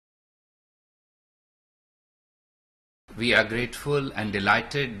We are grateful and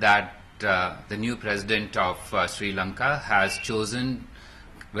delighted that the new president of Sri Lanka has chosen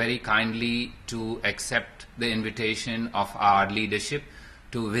very kindly to accept the invitation of our leadership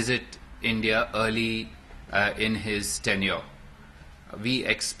to visit India early in his tenure. We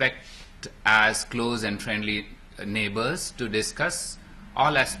expect, as close and friendly neighbours, to discuss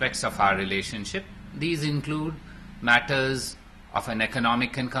all aspects of our relationship. These include matters of an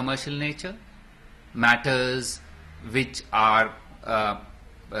economic and commercial nature, matters which are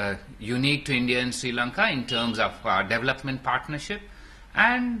unique to India and Sri Lanka in terms of our development partnership,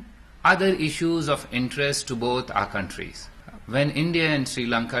 and other issues of interest to both our countries. When India and Sri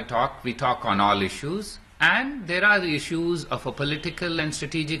Lanka talk, we talk on all issues, and there are issues of a political and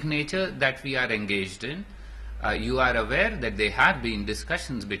strategic nature that we are engaged in. You are aware that there have been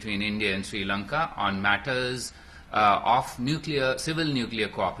discussions between India and Sri Lanka on matters of civil nuclear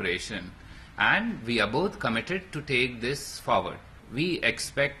cooperation, and we are both committed to take this forward. We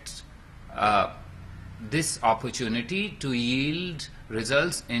expect this opportunity to yield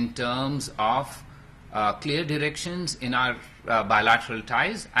results in terms of clear directions in our bilateral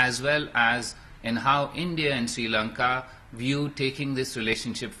ties, as well as in how India and Sri Lanka view taking this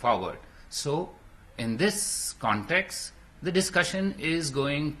relationship forward. So, in this context, the discussion is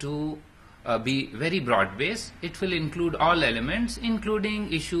going to be very broad-based. It will include all elements,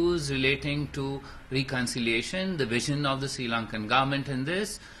 including issues relating to reconciliation, the vision of the Sri Lankan government in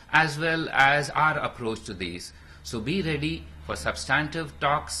this, as well as our approach to these. So be ready for substantive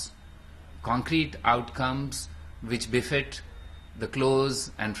talks, concrete outcomes which befit the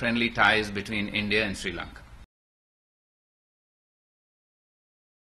close and friendly ties between India and Sri Lanka.